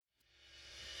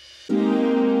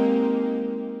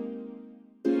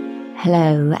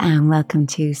Hello and welcome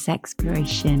to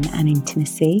Sexploration and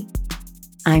Intimacy.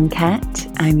 I'm Kat,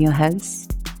 I'm your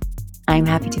host. I'm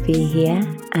happy to be here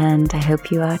and I hope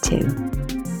you are too.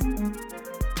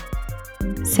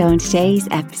 So on today's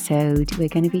episode, we're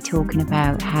going to be talking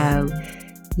about how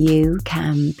you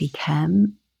can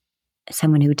become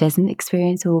someone who doesn't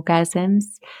experience orgasms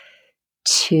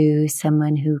to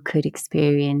someone who could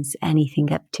experience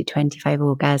anything up to 25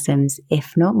 orgasms,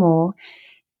 if not more,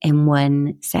 in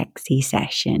one sexy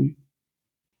session.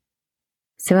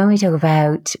 So when we talk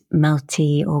about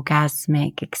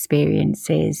multi-orgasmic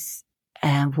experiences,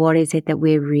 what is it that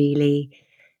we're really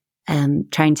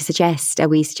trying to suggest? Are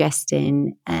we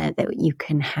suggesting that you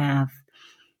can have,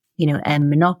 a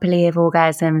monopoly of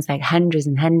orgasms, like hundreds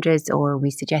and hundreds, or are we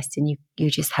suggesting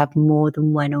you just have more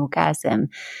than one orgasm?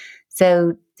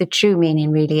 So the true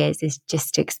meaning really is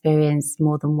just to experience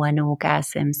more than one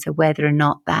orgasm. So whether or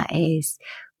not that is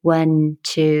 1,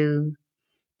 2,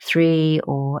 3,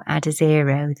 or add a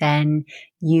 0, then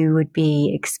you would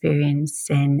be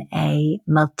experiencing a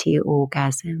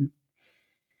multi-orgasm.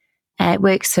 It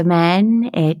works for men.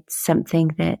 It's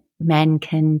something that men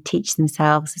can teach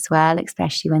themselves as well,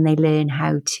 especially when they learn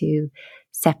how to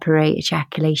separate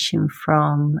ejaculation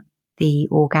from the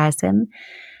orgasm.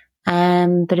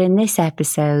 But in this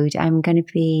episode, I'm going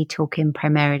to be talking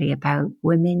primarily about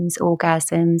women's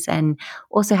orgasms and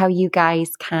also how you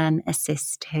guys can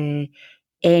assist her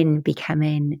in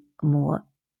becoming more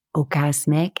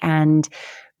orgasmic and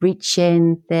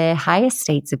reaching the highest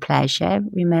states of pleasure.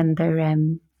 Remember,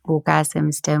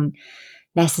 orgasms don't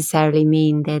necessarily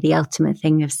mean they're the ultimate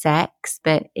thing of sex,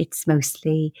 but it's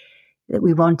mostly that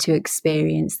we want to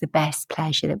experience the best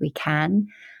pleasure that we can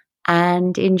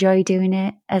and enjoy doing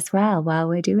it as well while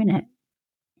we're doing it.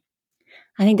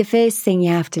 I think the first thing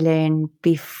you have to learn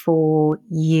before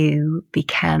you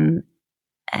become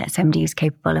somebody who's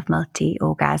capable of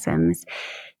multi-orgasms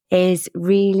is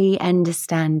really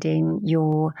understanding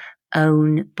your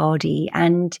own body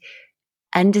and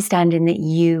understanding that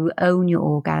you own your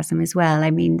orgasm as well.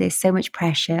 I mean, there's so much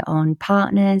pressure on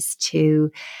partners to,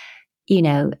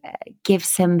 give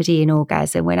somebody an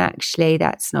orgasm when actually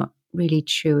that's not really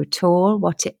true at all.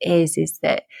 What it is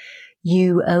that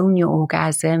you own your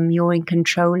orgasm, you're in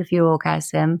control of your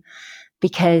orgasm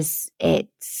because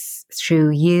it's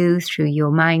through you, through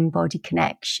your mind-body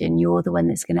connection. You're the one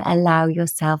that's going to allow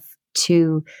yourself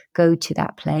to go to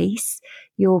that place.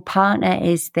 Your partner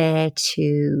is there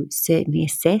to certainly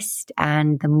assist,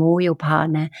 and the more your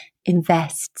partner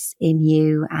invests in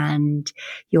you and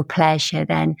your pleasure,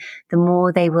 then the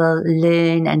more they will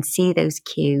learn and see those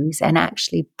cues and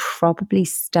actually probably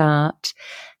start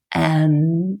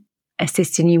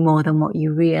assisting you more than what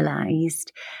you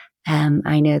realized.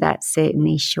 I know that's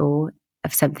certainly short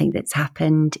of something that's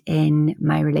happened in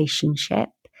my relationship.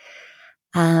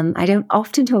 I don't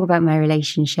often talk about my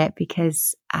relationship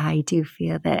because I do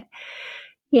feel that,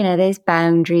 there's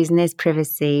boundaries and there's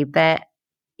privacy. But,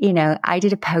 I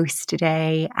did a post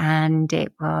today and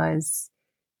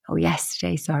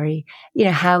yesterday, sorry.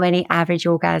 How many average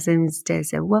orgasms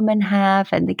does a woman have?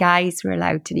 And the guys were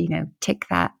allowed to, tick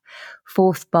that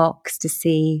fourth box to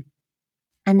see.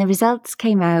 And the results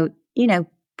came out,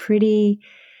 pretty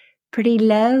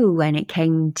low when it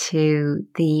came to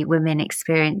the women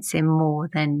experiencing more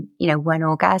than, one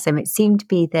orgasm. It seemed to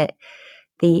be that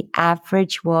the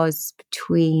average was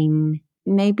between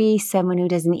maybe someone who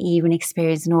doesn't even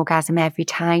experience an orgasm every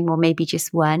time, or maybe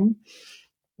just one,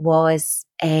 was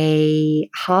a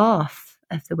half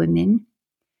of the women.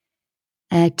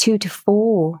 2 to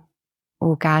 4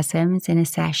 orgasms in a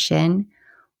session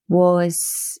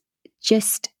was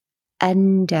just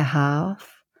under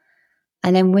half.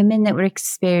 And then women that were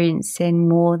experiencing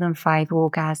more than 5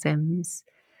 orgasms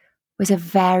was a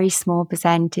very small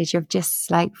percentage of just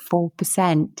like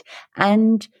 4%.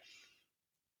 And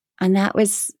that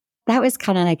was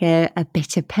kind of like a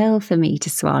bitter pill for me to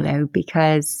swallow,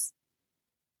 because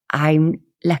I'm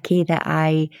lucky that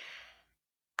I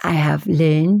have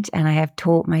learned and I have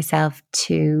taught myself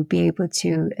to be able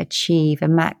to achieve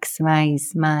and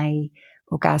maximize my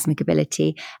orgasmic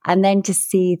ability. And then to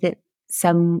see that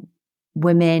some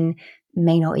women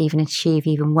may not even achieve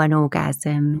even one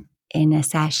orgasm in a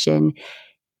session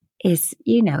is,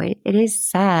 it is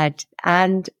sad.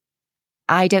 And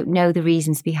I don't know the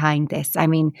reasons behind this. I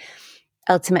mean,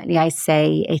 ultimately I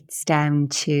say it's down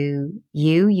to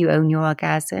you. You own your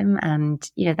orgasm, and,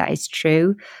 that is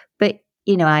true. But,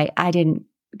 I didn't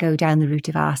go down the route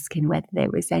of asking whether there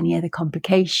was any other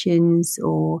complications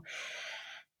or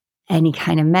any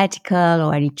kind of medical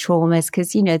or any traumas,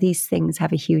 because, these things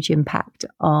have a huge impact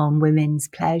on women's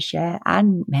pleasure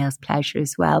and males' pleasure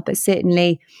as well. But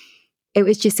certainly it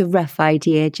was just a rough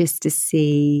idea just to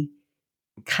see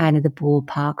kind of the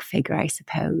ballpark figure, I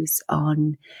suppose,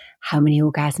 on how many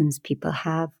orgasms people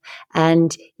have.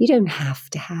 And you don't have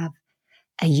to have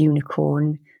a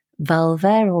unicorn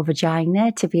vulva or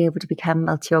vagina to be able to become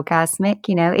multi-orgasmic.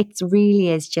 You know, it really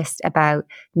is just about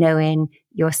knowing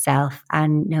yourself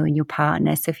and knowing your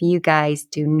partner. So for you guys,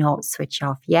 do not switch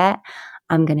off yet.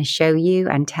 I'm going to show you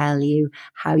and tell you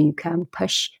how you can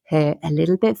push her a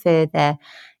little bit further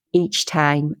each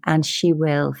time, and she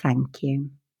will thank you.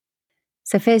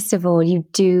 So first of all, you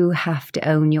do have to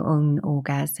own your own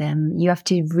orgasm. You have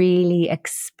to really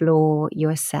explore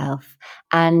yourself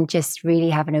and just really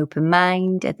have an open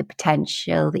mind at the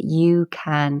potential that you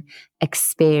can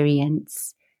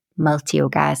experience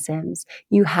multi-orgasms.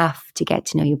 You have to get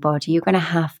to know your body. You're going to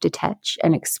have to touch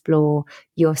and explore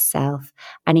yourself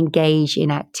and engage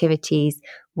in activities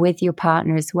with your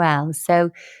partner as well. So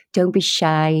don't be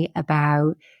shy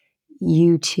about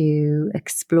you two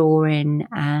exploring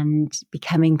and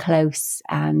becoming close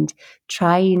and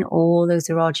trying all those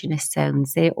erogenous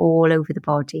zones. They're all over the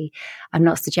body. I'm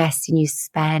not suggesting you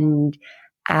spend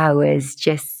hours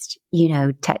just,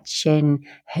 touching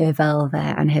her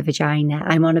vulva and her vagina.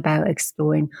 I'm on about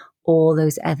exploring all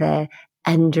those other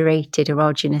underrated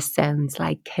erogenous zones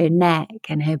like her neck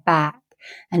and her back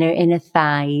and her inner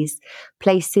thighs,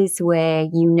 places where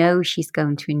she's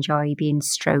going to enjoy being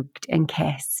stroked and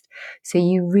kissed. So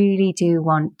you really do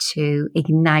want to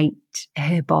ignite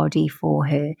her body for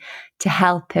her to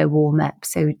help her warm up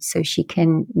so she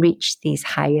can reach these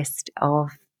highest of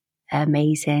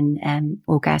amazing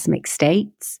orgasmic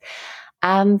states.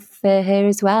 And for her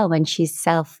as well, when she's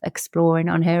self-exploring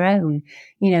on her own,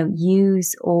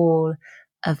 use all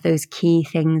of those key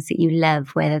things that you love,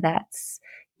 whether that's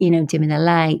dimming the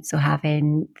lights or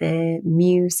having the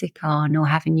music on or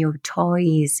having your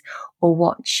toys or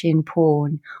watching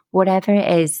porn, whatever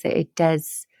it is that it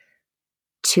does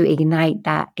to ignite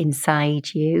that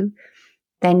inside you,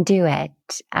 then do it.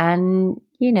 And,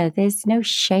 there's no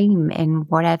shame in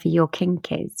whatever your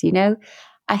kink is,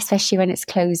 especially when it's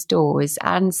closed doors,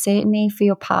 and certainly for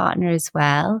your partner as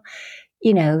well.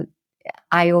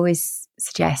 I always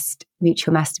suggest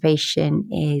mutual masturbation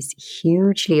is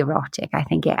hugely erotic. I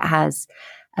think it has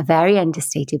a very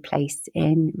understated place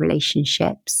in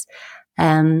relationships.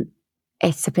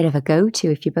 It's a bit of a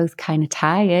go-to if you're both kind of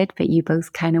tired, but you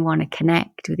both kind of want to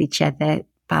connect with each other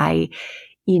by,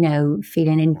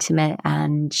 feeling intimate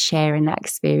and sharing that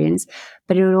experience.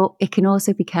 But it can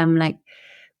also become like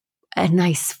a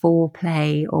nice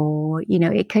foreplay, or,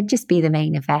 it could just be the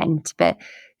main event. But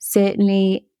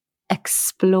certainly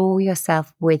explore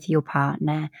yourself with your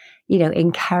partner,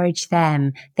 encourage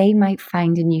them. They might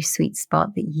find a new sweet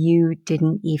spot that you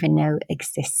didn't even know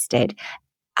existed.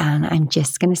 And I'm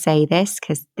just going to say this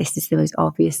because this is the most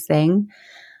obvious thing.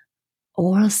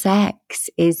 Oral sex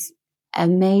is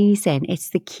amazing. It's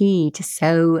the key to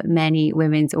so many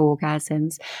women's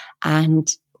orgasms, and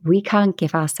we can't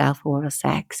give ourselves oral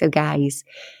sex. So guys,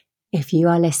 if you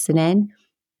are listening,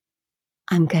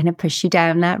 I'm going to push you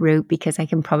down that route, because I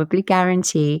can probably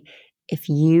guarantee if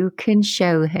you can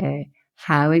show her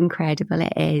how incredible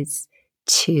it is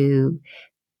to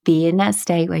be in that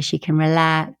state where she can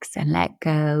relax and let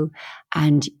go,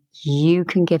 and you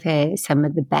can give her some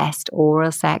of the best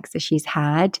oral sex that she's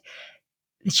had,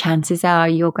 the chances are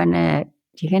you're going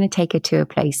to take her to a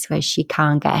place where she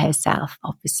can't get herself,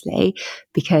 obviously,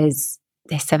 because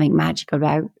there's something magical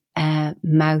about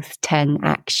mouth-tongue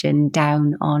action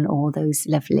down on all those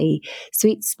lovely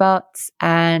sweet spots.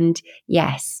 And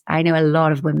yes, I know a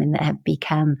lot of women that have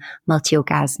become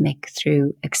multi-orgasmic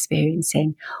through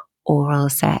experiencing oral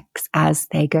sex as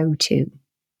their go-to.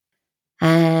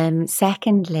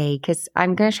 Secondly, because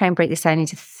I'm going to try and break this down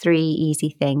into 3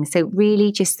 easy things. So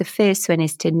really just the first one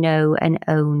is to know and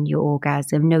own your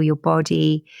orgasm, know your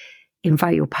body,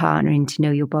 invite your partner in to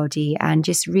know your body, and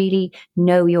just really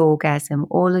know your orgasm,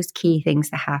 all those key things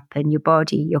that happen, your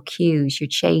body, your cues, your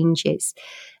changes,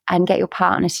 and get your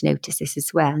partner to notice this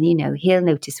as well. He'll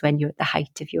notice when you're at the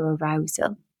height of your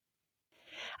arousal.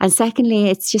 And secondly,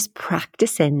 it's just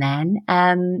practicing then.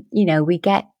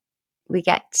 We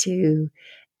get to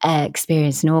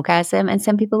experience an orgasm, and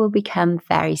some people will become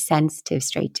very sensitive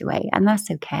straight away, and that's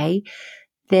okay.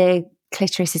 The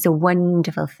clitoris is a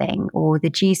wonderful thing, or the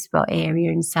G-spot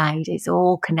area inside is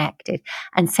all connected,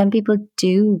 and some people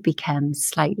do become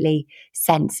slightly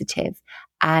sensitive,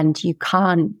 and you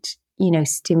can't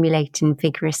stimulate and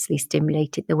vigorously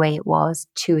stimulate it the way it was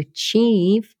to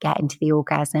achieve getting to the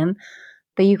orgasm,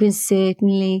 but you can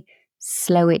certainly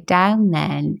slow it down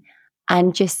then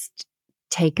and just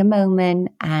take a moment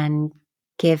and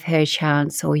give her a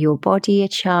chance, or your body a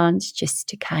chance, just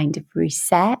to kind of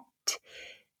reset.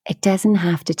 It doesn't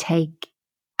have to take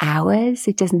hours.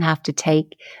 It doesn't have to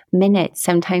take minutes.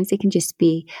 Sometimes it can just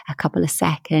be a couple of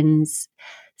seconds.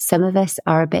 Some of us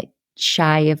are a bit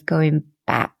shy of going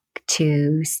back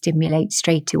to stimulate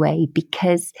straight away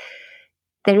because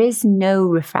there is no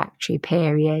refractory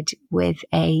period with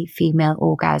a female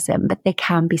orgasm, but there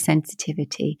can be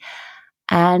sensitivity.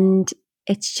 And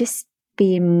it's just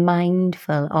being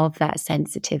mindful of that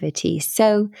sensitivity.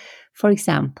 So, for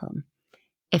example,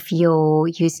 if you're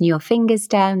using your fingers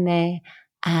down there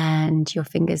and your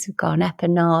fingers have gone up a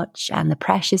notch and the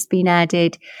pressure's been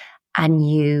added, and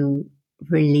you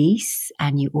release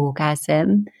and you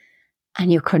orgasm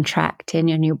and you're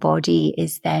contracting and your body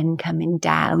is then coming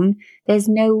down, there's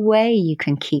no way you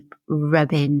can keep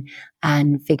rubbing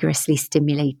and vigorously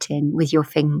stimulating with your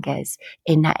fingers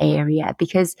in that area,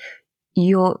 because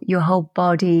your whole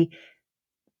body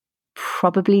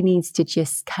probably needs to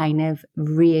just kind of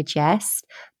readjust.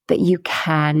 But you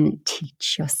can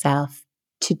teach yourself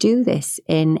to do this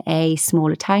in a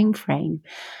smaller time frame.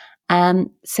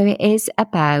 So it is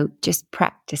about just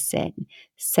practicing.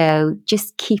 So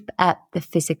just keep up the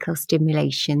physical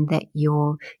stimulation that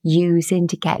you're using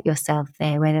to get yourself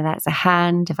there, whether that's a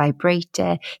hand, a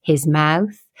vibrator, his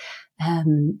mouth.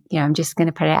 I'm just going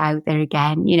to put it out there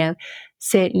again,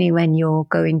 certainly when you're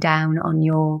going down on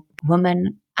your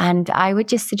woman. And I would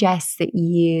just suggest that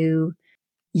you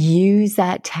use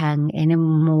that tongue in a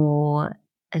more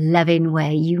loving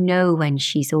way. When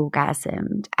she's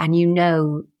orgasmed,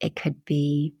 and it could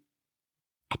be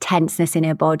a tenseness in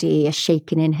her body, a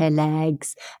shaking in her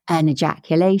legs, an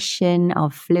ejaculation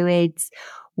of fluids,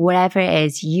 whatever it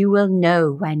is, you will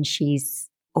know when she's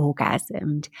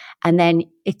orgasmed. And then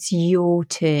it's your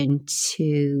turn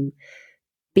to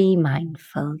be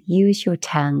mindful. Use your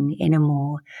tongue in a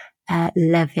more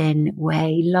loving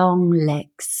way. Long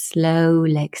licks, slow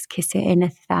licks, kiss her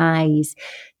inner thighs.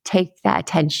 Take that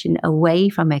attention away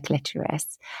from her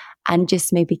clitoris and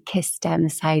just maybe kiss down the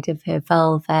side of her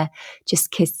vulva.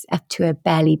 Just kiss up to her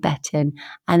belly button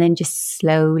and then just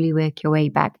slowly work your way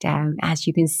back down as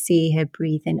you can see her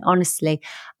breathing. Honestly,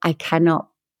 I cannot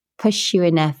push you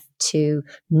enough to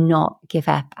not give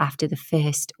up after the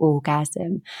first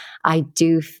orgasm. I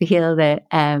do feel that,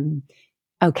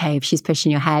 okay, if she's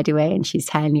pushing your head away and she's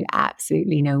telling you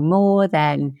absolutely no more,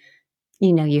 then,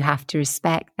 you have to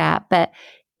respect that. But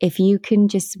if you can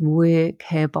just work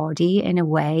her body in a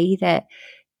way that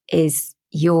is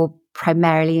you're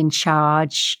primarily in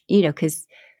charge, because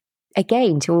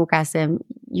again, to orgasm,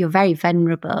 you're very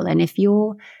vulnerable. And if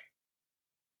you're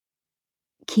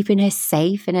keeping her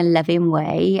safe in a loving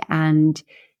way and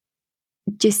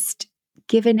just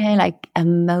giving her like a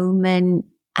moment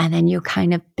and then you're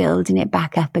kind of building it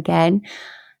back up again,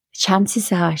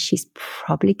 chances are she's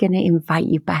probably going to invite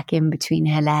you back in between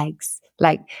her legs.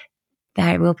 Like,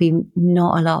 there will be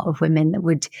not a lot of women that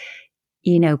would,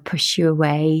 push you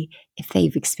away if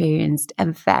they've experienced a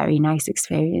very nice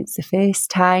experience the first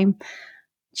time.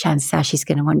 Chances are she's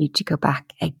going to want you to go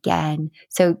back again.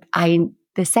 So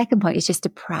the second point is just to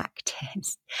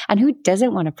practice. And who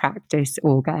doesn't want to practice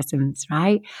orgasms,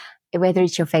 right? Whether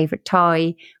it's your favorite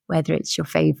toy, whether it's your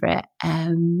favorite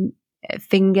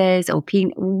fingers or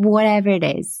whatever it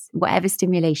is, whatever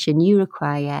stimulation you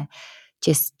require,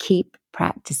 just keep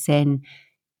practicing.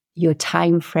 Your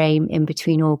time frame in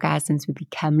between orgasms will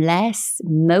become less.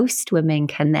 Most women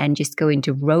can then just go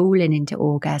into rolling into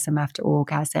orgasm after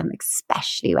orgasm,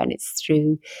 especially when it's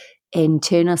through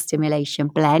internal stimulation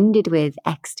blended with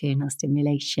external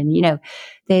stimulation.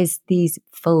 There's these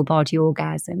full body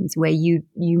orgasms where you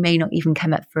may not even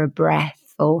come up for a breath,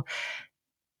 or,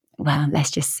 well,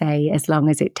 let's just say as long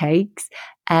as it takes.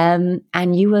 And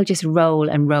you will just roll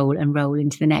and roll and roll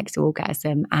into the next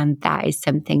orgasm. And that is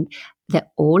something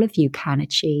that all of you can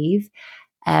achieve.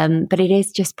 But it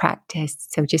is just practice.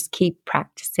 So just keep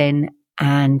practicing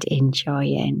and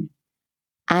enjoying.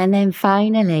 And then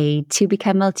finally, to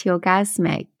become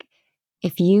multi-orgasmic,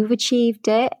 if you've achieved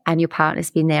it and your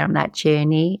partner's been there on that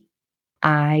journey,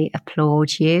 I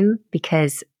applaud you,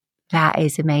 because that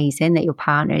is amazing that your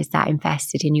partner is that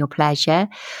invested in your pleasure.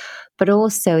 But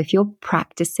also, if you're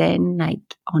practicing like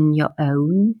on your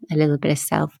own, a little bit of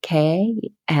self-care,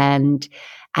 and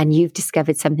you've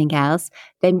discovered something else,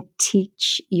 then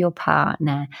teach your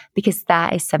partner, because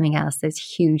that is something else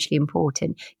that's hugely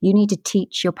important. You need to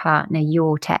teach your partner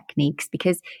your techniques,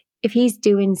 because if he's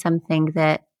doing something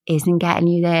that isn't getting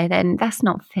you there, then that's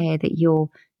not fair that you're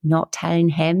not telling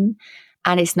him.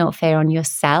 And it's not fair on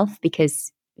yourself,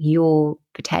 because you're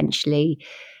potentially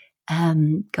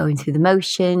going through the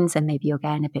motions, and maybe you're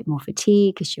getting a bit more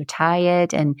fatigue because you're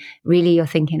tired and really you're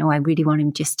thinking, oh, I really want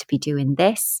him just to be doing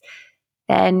this,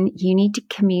 then you need to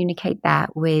communicate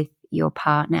that with your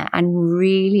partner and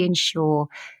really ensure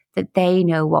that they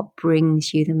know what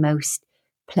brings you the most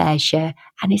pleasure.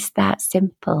 And it's that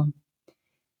simple.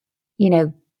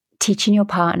 Teaching your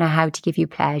partner how to give you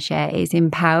pleasure is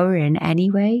empowering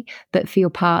anyway, but for your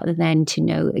partner then to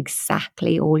know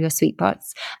exactly all your sweet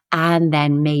spots, and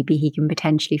then maybe he can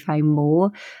potentially find more.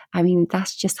 I mean,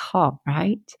 that's just hot,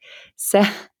 right? So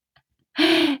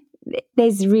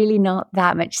there's really not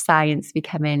that much science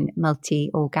becoming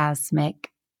multi-orgasmic.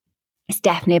 It's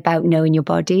definitely about knowing your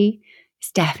body.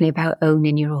 It's definitely about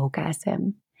owning your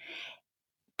orgasm.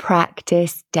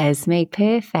 Practice does make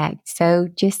perfect. So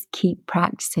just keep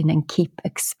practicing and keep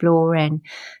exploring.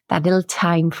 That little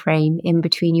time frame in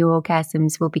between your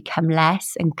orgasms will become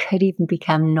less and could even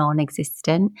become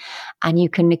non-existent. And you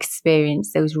can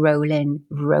experience those rolling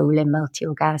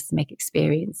multi-orgasmic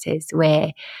experiences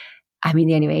where, I mean,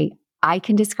 the only way I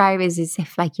can describe it is as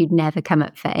if like you'd never come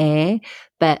up for air,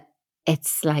 but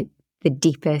it's like the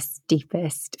deepest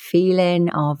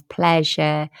feeling of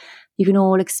pleasure. You can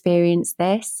all experience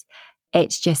this.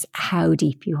 It's just how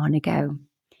deep you want to go.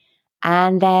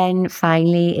 And then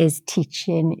finally is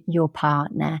teaching your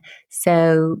partner.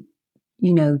 So,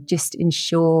 just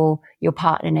ensure your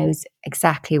partner knows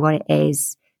exactly what it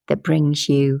is that brings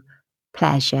you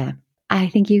pleasure. I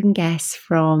think you can guess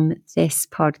from this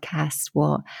podcast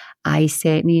what I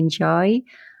certainly enjoy.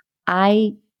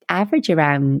 I average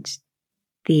around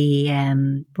the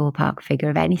ballpark figure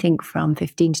of anything from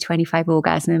 15 to 25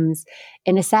 orgasms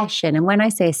in a session. And when I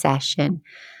say a session,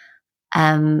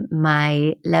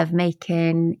 my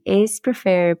lovemaking is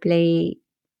preferably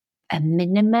a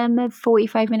minimum of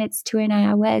 45 minutes to an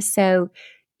hour. So,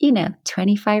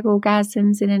 25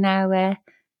 orgasms in an hour,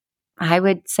 I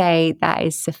would say that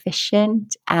is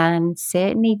sufficient and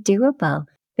certainly doable.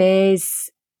 There's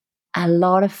a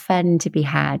lot of fun to be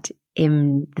had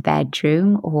in the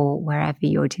bedroom or wherever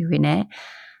you're doing it.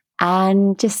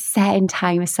 And just setting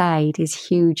time aside is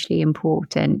hugely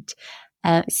important.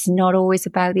 It's not always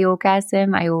about the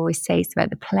orgasm. I always say it's about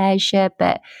the pleasure.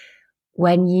 But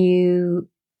when you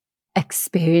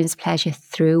experience pleasure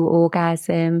through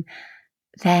orgasm,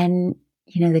 then,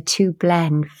 the two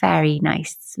blend very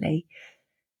nicely.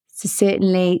 So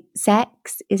certainly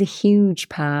sex is a huge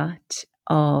part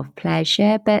of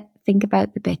pleasure, but think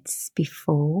about the bits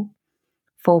before.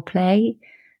 Foreplay.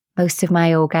 Most of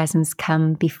my orgasms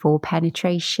come before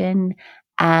penetration.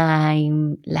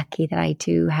 I'm lucky that I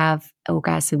do have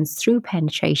orgasms through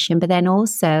penetration, but then I'm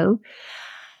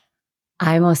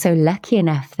also lucky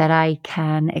enough that I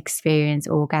can experience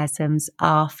orgasms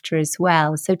after as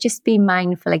well. So just be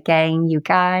mindful again, you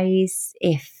guys,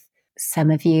 if some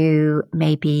of you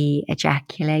maybe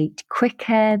ejaculate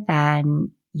quicker than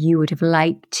you would have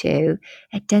liked to,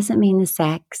 it doesn't mean the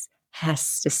sex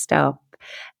has to stop.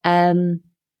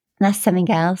 That's something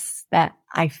else that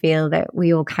I feel that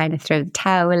we all kind of throw the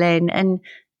towel in. And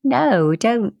no,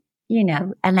 don't,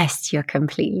 unless you're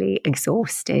completely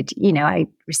exhausted. I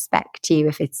respect you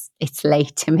if it's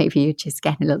late and maybe you're just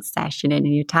getting a little session in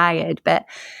and you're tired. But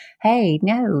hey,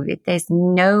 no, there's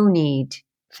no need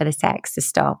for the sex to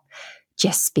stop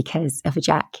just because of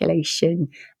ejaculation.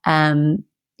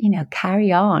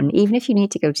 Carry on, even if you need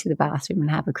to go to the bathroom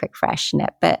and have a quick freshen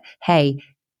up. But hey,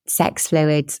 sex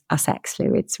fluids are sex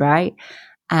fluids, right?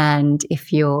 And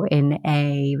if you're in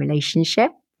a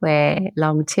relationship where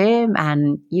long term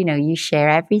and, you share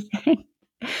everything,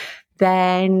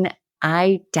 then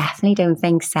I definitely don't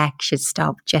think sex should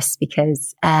stop just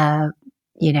because,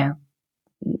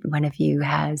 one of you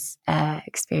has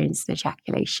experienced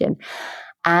ejaculation.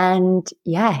 And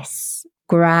yes,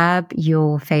 grab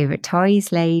your favorite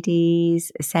toys,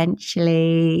 ladies.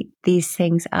 Essentially, these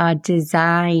things are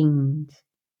designed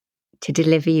to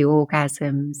deliver you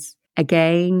orgasms.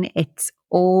 Again, it's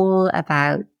all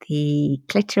about the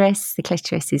clitoris. The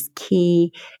clitoris is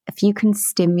key. If you can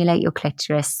stimulate your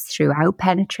clitoris throughout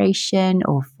penetration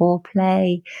or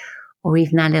foreplay, or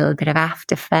even a little bit of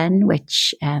after fun,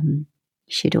 which you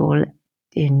should all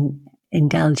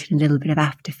indulge in a little bit of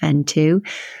after fun too.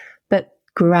 But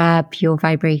grab your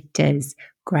vibrators,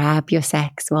 grab your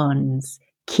sex wands,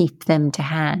 keep them to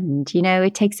hand.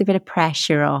 It takes a bit of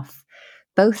pressure off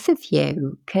both of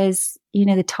you because,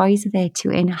 the toys are there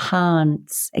to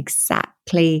enhance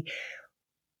exactly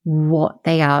what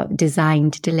they are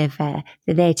designed to deliver.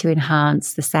 They're there to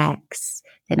enhance the sex.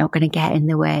 They're not going to get in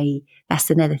the way. That's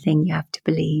another thing you have to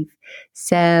believe.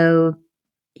 So,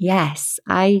 yes,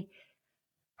 I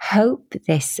hope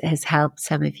this has helped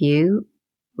some of you.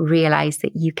 realize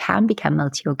that you can become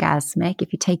multi-orgasmic.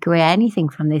 If you take away anything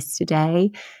from this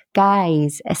today,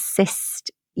 guys,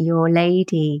 assist your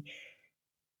lady.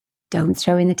 Don't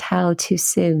throw in the towel too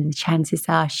soon. The chances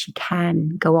are she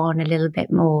can go on a little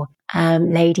bit more.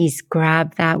 Ladies,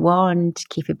 grab that wand,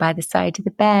 keep it by the side of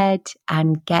the bed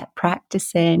and get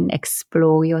practicing,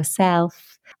 explore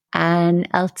yourself, and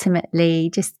ultimately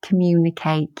just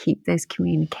communicate. Keep those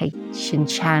communication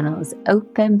channels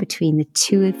open between the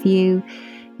two of you.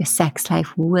 Your sex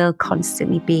life will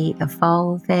constantly be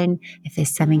evolving. If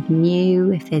there's something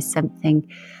new, if there's something,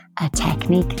 a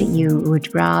technique that you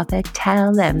would rather,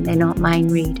 tell them. They're not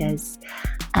mind readers.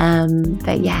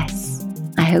 But yes,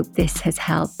 I hope this has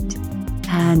helped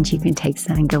and you can take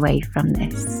something away from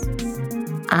this.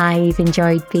 I've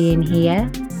enjoyed being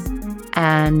here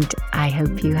and I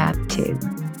hope you have too.